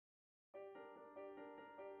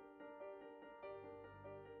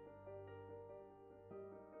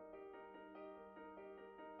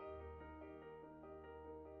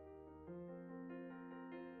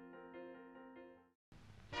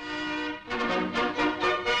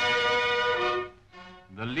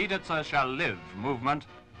Lidice shall live movement,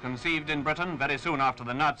 conceived in Britain very soon after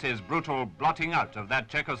the Nazis' brutal blotting out of that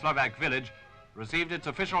Czechoslovak village, received its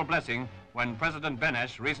official blessing when President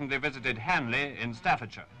Benesch recently visited Hanley in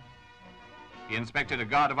Staffordshire. He inspected a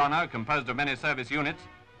guard of honor composed of many service units,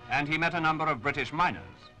 and he met a number of British miners.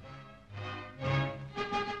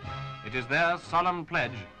 It is their solemn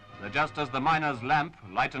pledge that just as the miner's lamp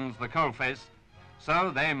lightens the coalface,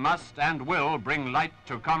 so they must and will bring light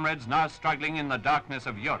to comrades now struggling in the darkness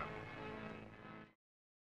of Europe.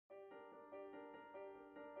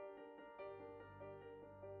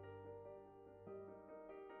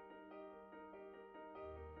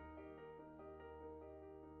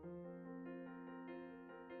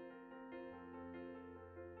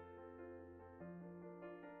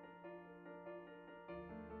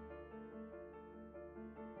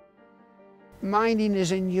 Mining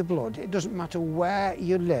is in your blood. It doesn't matter where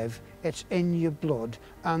you live, it's in your blood,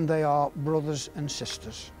 and they are brothers and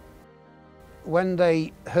sisters. When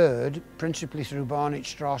they heard, principally through Barnett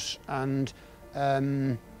Stross and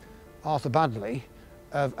Arthur Badley,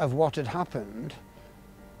 of what had happened,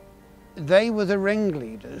 they were the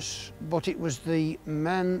ringleaders, but it was the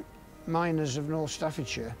miners of North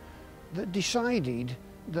Staffordshire that decided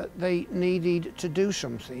that they needed to do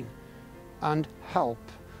something and help.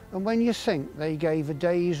 And when you think they gave a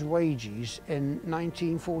day's wages in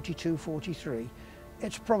 1942-43,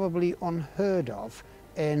 it's probably unheard of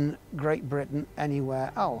in Great Britain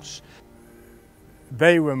anywhere else.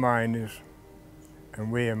 They were miners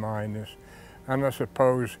and we are miners, and I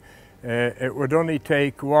suppose it would only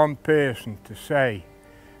take one person to say,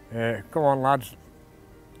 come on lads,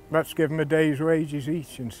 let's give them a day's wages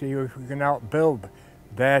each and see if we can help build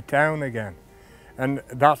their town again. And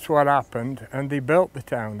that's what happened, and they built the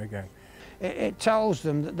town again. It tells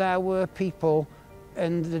them that there were people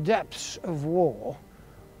in the depths of war,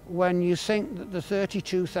 when you think that the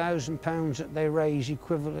 £32,000 that they raise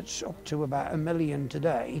equivalents up to about £1 million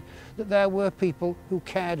today, that there were people who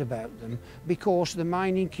cared about them, because the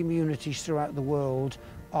mining communities throughout the world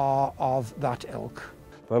are of that ilk.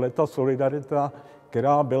 Ta solidarita,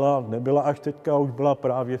 která nebyla až teďka, už byla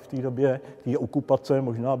právě v té době té okupace,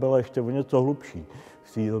 možná byla ještě o něco hlubší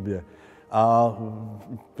v té době. A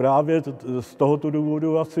právě z tohoto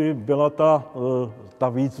důvodu asi byla ta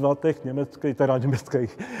výzva těch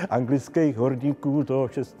anglických horníků toho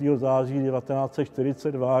 6. září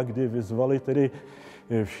 1942, kdy vyzvali tedy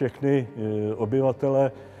všechny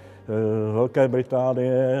obyvatele Velké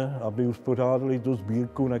Británie, aby uspořádali tu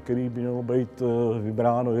sbírku, na který by mělo být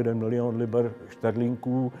vybráno 1 milion liber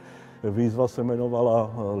šterlinků. Výzva se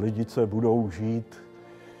jmenovala Lidice budou žít.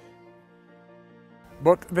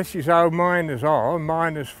 But this is how miners are,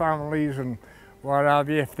 miners' families and what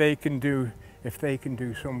have you. If they can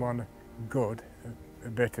do someone good, a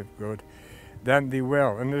bit of good, then they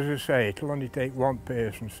will. And as I say, it'll only take one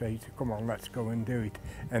person to say, come on, let's go and do it,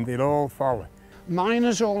 and they'll all follow.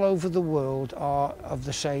 Miners all over the world are of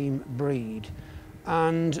the same breed,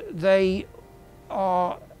 and they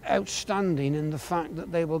are outstanding in the fact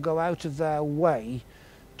that they will go out of their way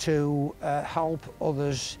to help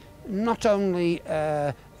others, not only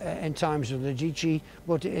in times of Lidice,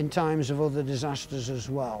 but in times of other disasters as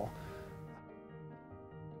well.